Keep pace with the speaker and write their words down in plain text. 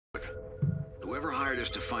Whoever hired us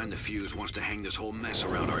to find the fuse wants to hang this whole mess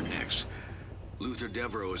around our necks. Luther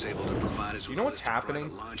Devereaux is able to provide us with what's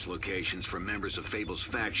happening? launch locations for members of Fable's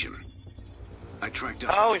faction. I tracked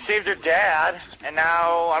up... Oh, we saved her dad, and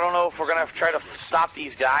now I don't know if we're gonna try to stop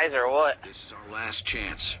these guys or what. This is our last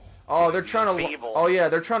chance. Oh, they're trying to... Oh, yeah,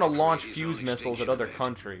 they're trying to launch fuse missiles at other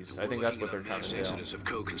countries. I think that's what they're trying to do. Of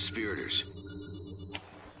co-conspirators.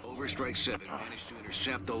 Overstrike 7 managed to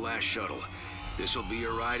intercept the last shuttle. This'll be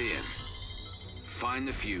your ride in. Find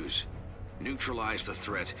the fuse, neutralize the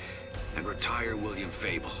threat, and retire William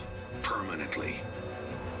Fable. Permanently.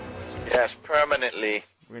 Yes, permanently.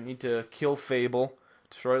 We're gonna need to kill Fable,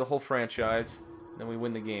 destroy the whole franchise, then we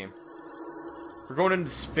win the game. We're going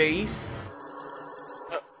into space?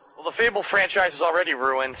 Well, the Fable franchise is already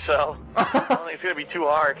ruined, so I don't think it's gonna be too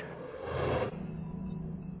hard.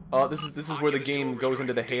 This is where the game goes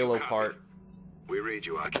into the Halo part. We read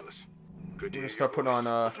you, Oculus. We're gonna start putting on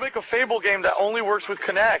Let's make a Fable game that only works with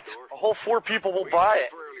Kinect. A whole 4 people will buy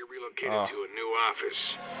it. Relocated to a new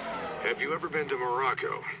office. Have you ever been to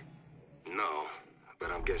Morocco? No, but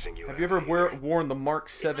I'm guessing you have. You ever worn the Mark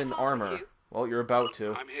 7 armor? Well, you're about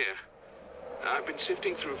to. I'm here. I've been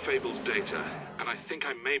sifting through Fable's data, and I think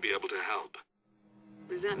I may be able to help.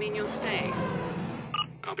 Does that mean you'll stay?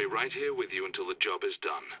 I'll be right here with you until the job is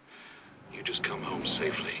done. You just come home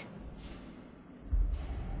safely.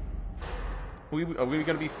 Are we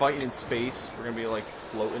gonna be fighting in space? We're gonna be like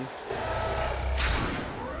floating.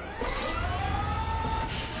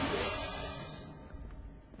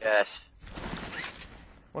 Yes.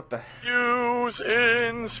 What the? Fuse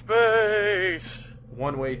in space.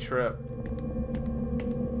 One-way trip.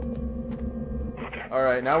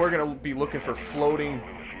 Alright, now we're gonna be looking for floating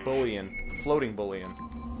bullion. Floating bullion.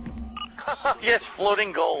 Yes,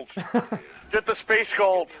 floating gold. Get the space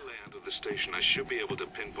gold. Layout of the station, I should be able to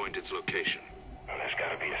pinpoint its location. There's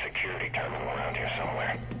gotta be a security terminal around here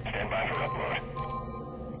somewhere. Stand by for upload.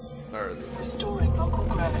 Alright. Restoring local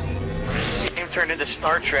gravity. Game turned into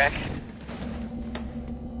Star Trek.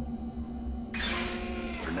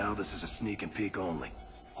 For now, this is a sneak and peek only.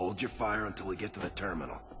 Hold your fire until we get to the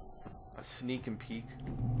terminal. A sneak and peek?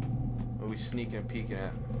 What are we sneaking and peeking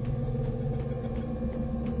at?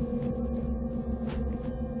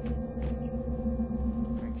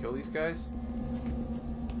 Can I kill these guys?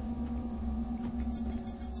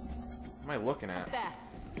 What am I looking at? There.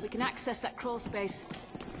 We can access that crawl space.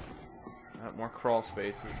 More crawl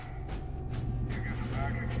spaces.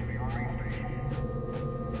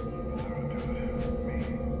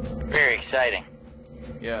 Very exciting.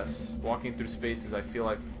 Yes, walking through spaces I feel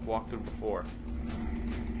I've walked through before.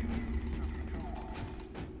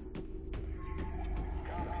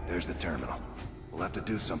 There's the terminal. We'll have to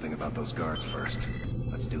do something about those guards first.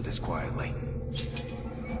 Let's do this quietly.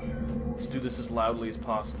 Let's do this as loudly as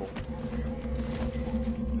possible. Looks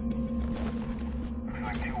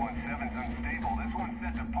like 217's unstable. This one's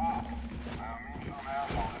set to pop.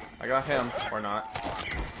 I got him, or not.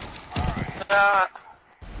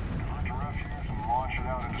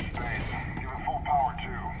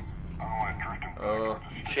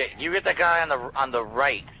 Shit, you get that guy on the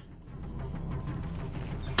right.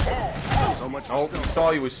 So much for oh, he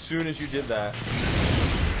saw you as soon as you did that.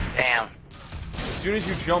 Damn. As soon as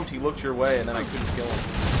you jumped, he looked your way, and then I couldn't kill him.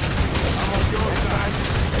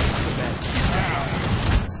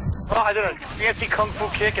 Oh, I did a fancy kung fu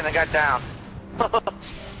kick and then got down.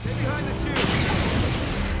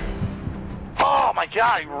 Oh my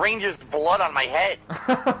god, he ranges blood on my head.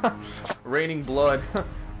 Raining blood.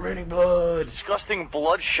 Raining blood. Disgusting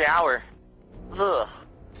blood shower. Ugh.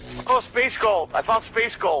 Oh, space gold. I found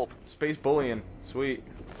space gold. Space bullion. Sweet.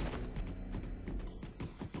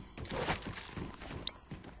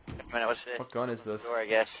 Wait a minute, what's this? What gun is this? Door, I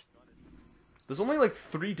guess. There's only like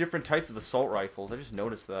 3 different types of assault rifles. I just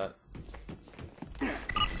noticed that.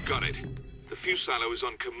 Got it. The fuse silo is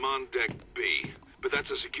on command deck B, but that's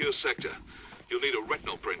a secure sector. You'll need a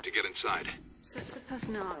retinal print to get inside. Search the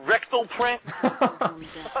personnel. Rectal print?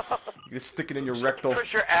 You just stick it in your rectal.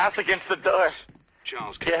 Push your ass against the door.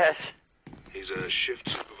 Charles. Yes. He's a shift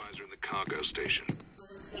supervisor in the cargo station.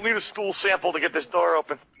 We'll need a stool sample to get this door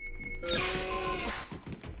open. Get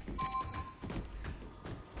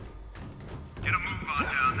a move on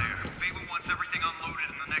down there. Fable wants everything unloaded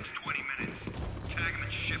in the next 20 minutes. Tag him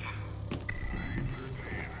and ship him.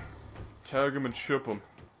 Tag him and ship him.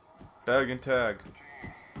 Bag and tag.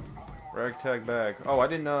 Rag, tag, bag. Oh, I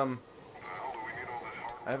didn't, I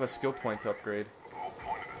have a skill point to upgrade.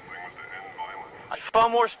 I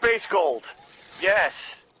found more space gold.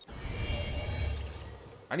 Yes.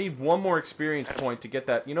 I need one more experience point to get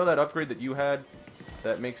that. You know that upgrade that you had?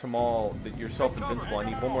 that makes them all that you're self-invincible. I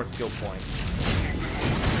need one more skill point.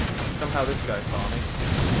 Somehow this guy saw me.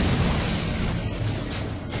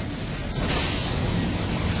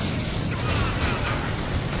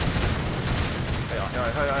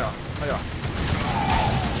 Hiya.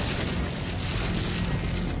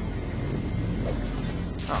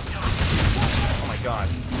 Oh my god.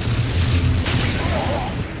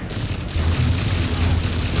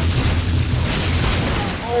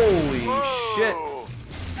 Holy shit!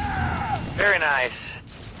 Very nice.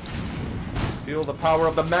 Feel the power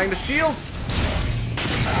of the Magna Shield!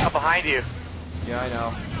 Up behind you. Yeah, I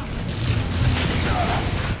know.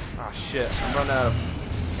 Ah, shit. I'm running out of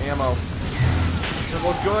ammo. Doesn't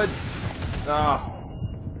look good. Ah.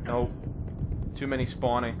 Nope. Too many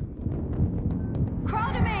spawning.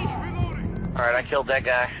 Crowd to me! Alright, I killed that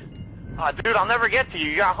guy. Aw, dude, I'll never get to you.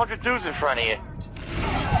 You got 100 dudes in front of you.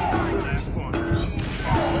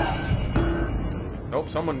 Nope,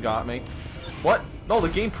 someone got me. What? No, the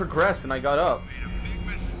game progressed and I got up.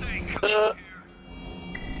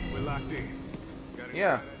 We're locked in.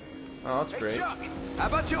 Yeah. Oh, that's great. Chuck, how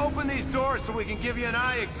about you open these doors so we can give you an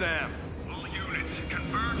eye exam? All units,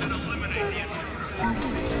 converge and eliminate the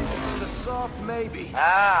intruder. It's a soft maybe.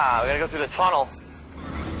 Ah, we gotta go through the tunnel.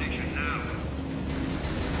 Cargo station now.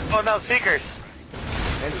 Oh no, Seekers.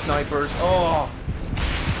 And snipers. Oh!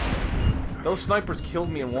 Those snipers killed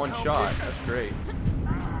me in one shot. That's great.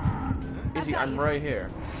 Izzy, I'm right here.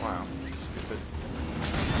 Wow. Stupid.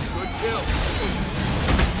 Good kill.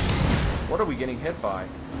 What are we getting hit by?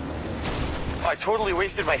 Oh, I totally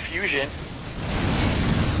wasted my fusion.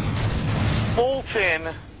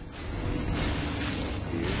 Bolton.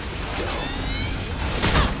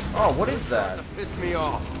 Oh, what is that? Piss me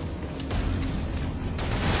off.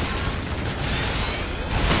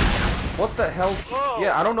 What the hell? Whoa.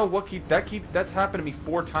 Yeah, I don't know what that's happened to me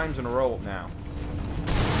 4 times in a row now.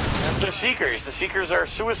 They're Seekers. The Seekers are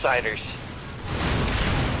suiciders.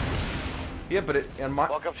 Yeah, but on my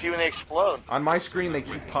Walk up to you and they explode. on my screen they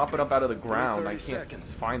keep popping up out of the ground. I 30 can't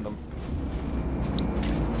seconds. find them.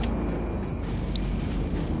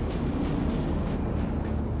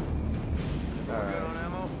 Good on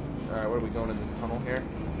ammo? Alright, what are we going in this tunnel here?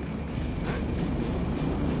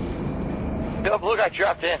 The blue guy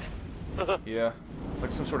dropped in. Yeah.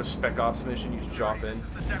 Like some sort of spec ops mission, you just drop in.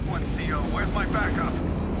 The deck one, CO. Where's my backup?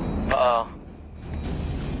 Uh-oh.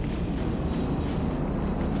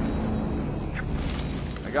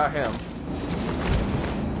 I got him.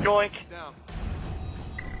 Yoink. Down.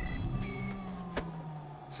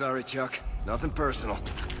 Sorry, Chuck. Nothing personal.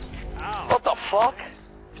 What the fuck?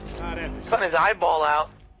 Cutting his eyeball out.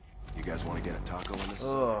 You guys want to get a taco in this?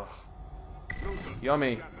 Ugh.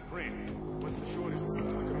 Yummy. What's the shortest route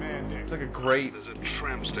to the command deck? It's like a great. There's a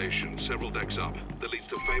tram station several decks up that leads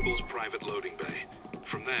to Fable's private loading bay.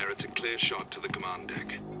 From there, it's a clear shot to the command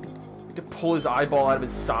deck. To pull his eyeball out of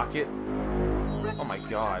his socket. Oh my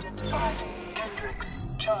god. Hendricks,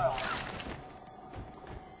 Charles.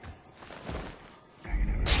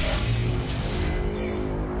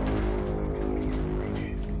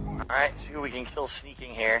 Alright, see who we can kill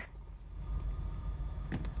sneaking here.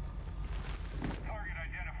 Target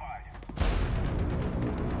identified.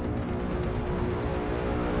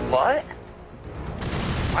 What?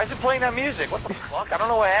 Why is it playing that music? What the fuck? I don't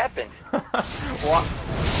know what happened. What?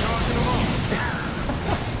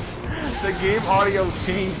 The game audio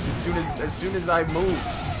changed as soon as I moved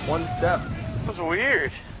 1 step. That was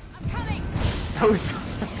weird. I'm coming! That was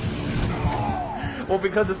well,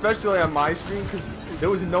 because especially on my screen, because there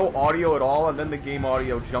was no audio at all, and then the game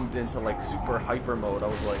audio jumped into like super hyper mode. I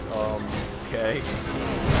was like, okay.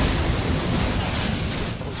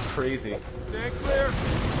 That was crazy. Stand clear.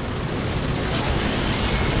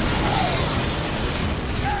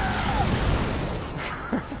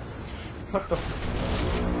 What the?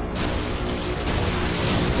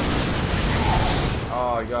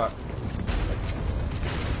 Oh, I got.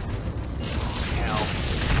 Hell.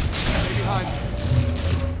 Stay behind.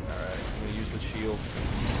 Alright, I'm gonna use the shield.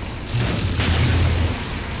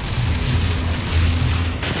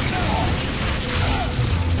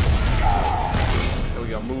 There we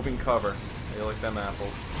go, moving cover. You like them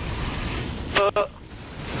apples.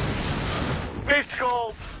 Base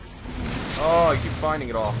gold! Oh, I keep finding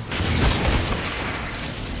it all.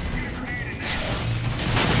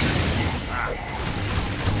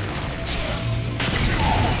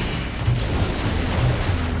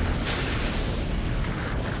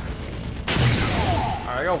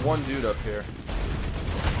 I got one dude up here.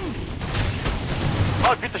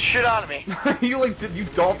 Oh, it beat the shit out of me. You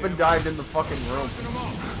dolphin dived in the fucking room.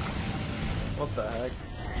 What the heck?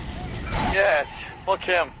 Yes, fuck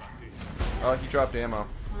him. Oh, he dropped ammo.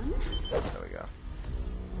 There we go.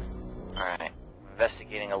 Alright.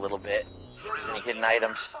 Investigating a little bit. Any hidden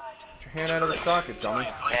items? Get your hand out of the socket, dummy.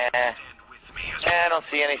 I don't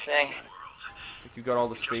see anything. I think you got all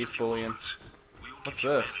the space bullion. What's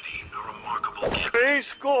this? Space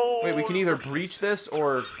gold! Wait, we can either breach this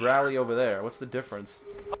or rally over there. What's the difference?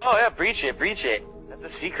 Oh yeah, breach it, breach it. That's the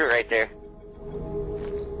secret right there.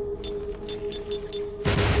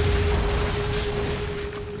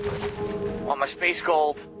 Want my space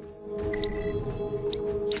gold.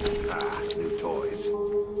 Ah, new toys.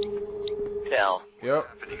 Tell. Yep.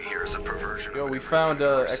 Here is a perversion. Yo, we found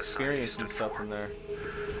experience and stuff in there.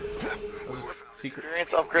 That was a secret.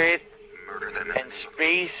 Experience upgrade Murder them. and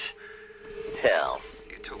space. Tell.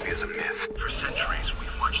 Utopia's a myth. For centuries,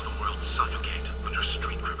 we've watched the world suffocate under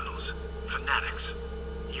street criminals, fanatics,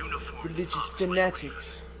 uniformed Religious thugs.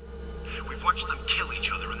 fanatics. We've watched them kill each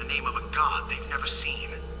other in the name of a god they've never seen.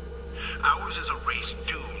 Ours is a race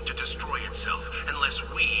doomed to destroy itself unless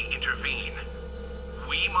we intervene.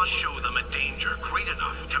 We must show them a danger great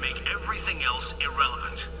enough to make everything else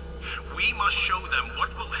irrelevant. We must show them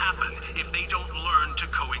what will happen if they don't learn to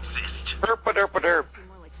coexist. Derp. Seem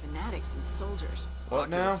more like fanatics than soldiers. What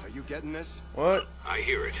now? Are you getting this? What? I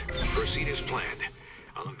hear it. Proceed as planned.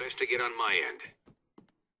 I'll investigate on my end.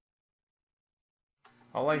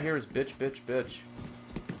 All I hear is bitch, bitch, bitch.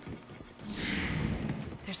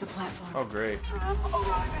 There's the platform. Oh, great. Tram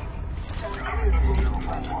arriving. Stand clear of the middle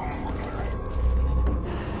platform.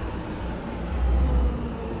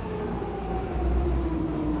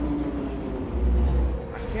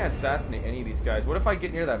 I can't assassinate any of these guys. What if I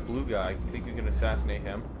get near that blue guy? You think you can assassinate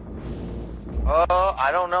him? I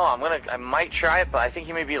don't know. I might try it, but I think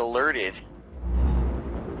he may be alerted.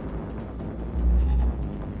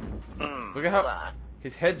 Look at how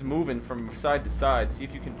his head's moving from side to side. See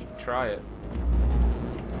if you can try it.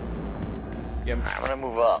 Yeah. I'm gonna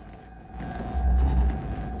move up.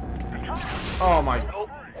 Oh my.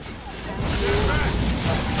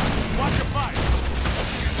 Watch your fire!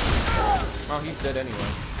 Oh, he's dead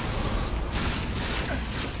anyway.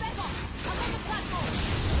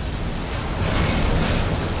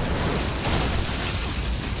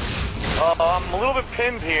 I'm a little bit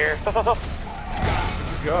pinned here. Where'd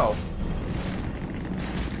you go?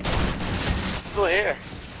 Still here.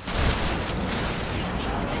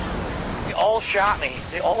 They all shot me.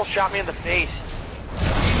 They all shot me in the face.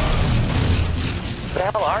 Where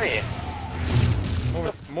the hell are you?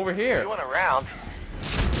 I'm over here. You went around.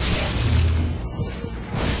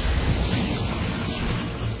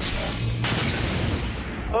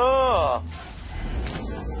 Oh.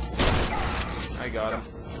 I got him.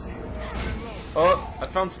 Oh, I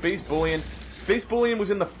found Space Bullion. Space Bullion was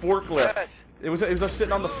in the forklift. Yes. It was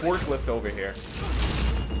sitting on the forklift over here.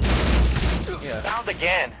 Yeah. Found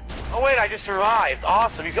again. Oh wait, I just survived.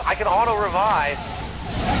 Awesome. I can auto revive.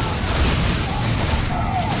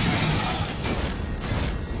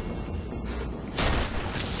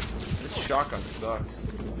 This shotgun sucks.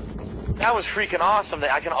 That was freaking awesome.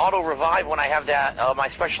 That I can auto revive when I have that my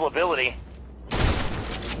special ability. At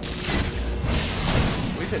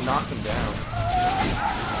least it knocks him down.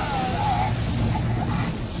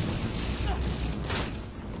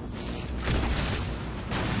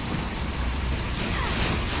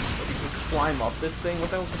 Climb up this thing? What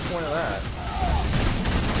the hell's the point of that?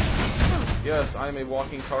 Yes, I am a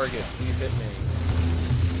walking target. Please hit me.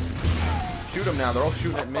 Shoot them now. They're all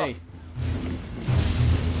shooting at me.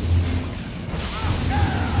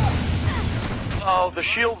 Oh, the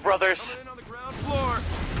Shield brothers. On the ground floor.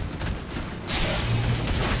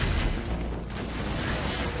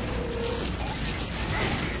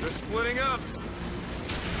 They're splitting up.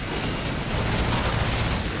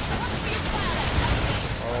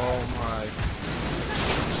 Oh my.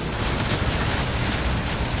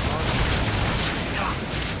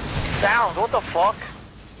 Downed. What the fuck?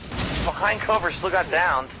 Behind cover, still got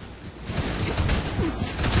downed.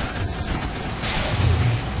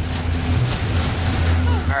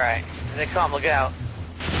 Alright, here they come, look out.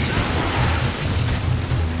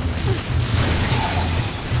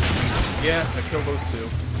 Yes, I killed those two.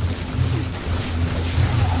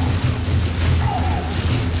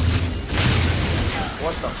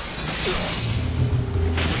 What the?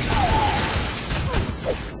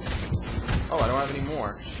 Oh, I don't have any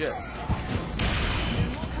more. Shit.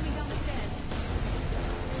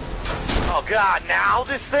 Oh god, now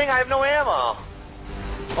this thing? I have no ammo.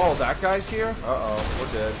 Oh, that guy's here? Uh-oh,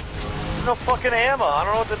 we're dead. No fucking ammo, I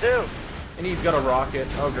don't know what to do. And he's got a rocket.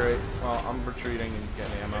 Oh, great. Well, I'm retreating and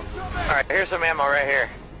getting ammo. Alright, here's some ammo right here.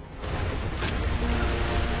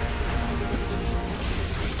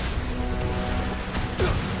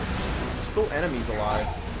 still enemies alive.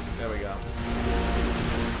 There we go.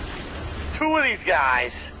 2 of these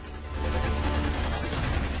guys.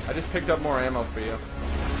 I just picked up more ammo for you.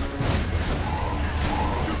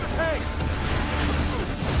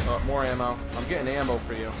 More ammo. I'm getting ammo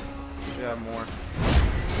for you. You should have more.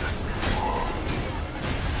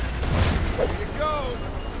 Here you go.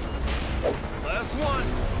 Last one.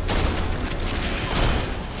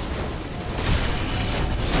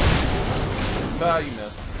 Ah, you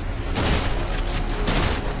missed.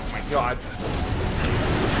 Oh my god.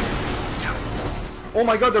 Oh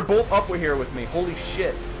my god, they're both up here with me. Holy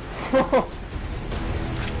shit. Am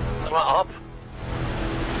I up?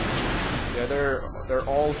 Yeah, they're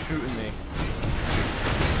all shooting me.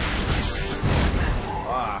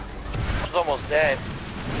 Ah. I was almost dead.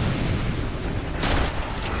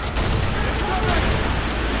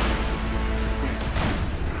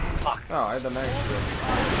 Fuck. Oh, I had the mag strip.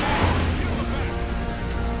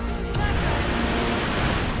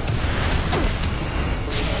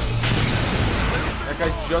 That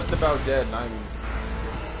guy's just about dead, and I'm...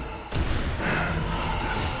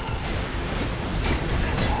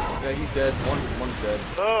 Yeah, he's dead. One's dead.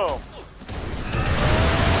 Oh.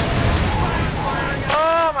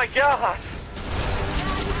 Oh my god.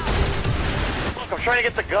 Look, I'm trying to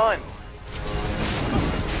get the gun.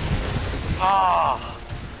 Ah.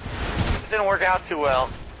 It didn't work out too well.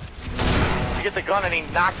 To get the gun and he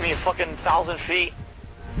knocked me a fucking 1,000 feet.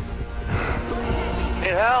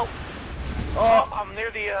 Need help? Oh! I'm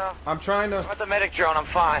near the, I'm trying to... I'm at the medic drone, I'm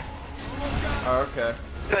fine. Oh, okay.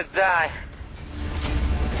 I'm gonna die.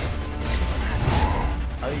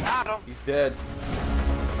 I think Got him. he's dead.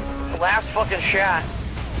 The last fucking shot.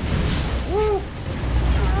 Woo!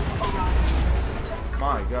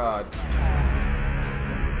 My god.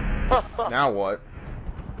 Now what?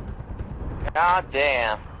 God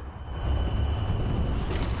damn.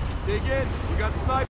 Dig in. We got snipers.